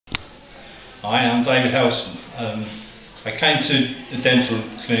Hi, I'm David Howson. I came to the dental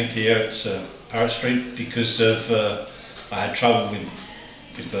clinic here at Parrock Street because of I had trouble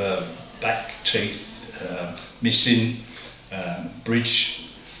with back teeth missing,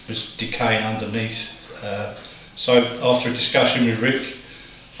 bridge was decaying underneath. So after a discussion with Rick,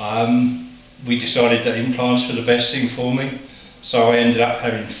 we decided that implants were the best thing for me. So I ended up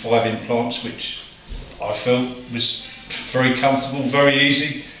having 5 implants, which I felt was very comfortable, very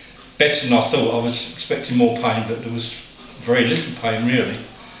easy. Better than I thought. I was expecting more pain, but there was very little pain really.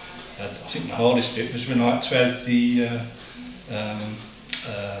 I think the hardest bit was when I had to have the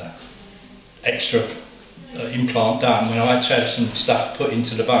extra implant done, when I had to have some stuff put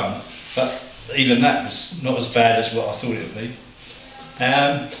into the bone. But even that was not as bad as what I thought it would be.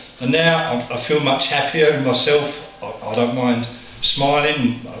 And now I feel much happier in myself. I don't mind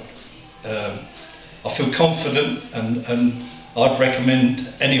smiling. I feel confident, and I'd recommend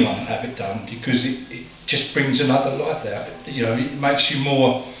anyone have it done because it just brings another life out. You know, it makes you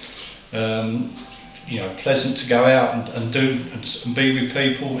more, you know, pleasant to go out and do and be with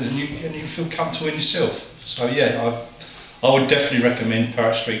people, and you feel comfortable in yourself. So yeah, I would definitely recommend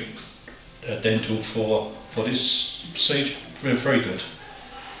Parrock Street Dental for this procedure. Very good.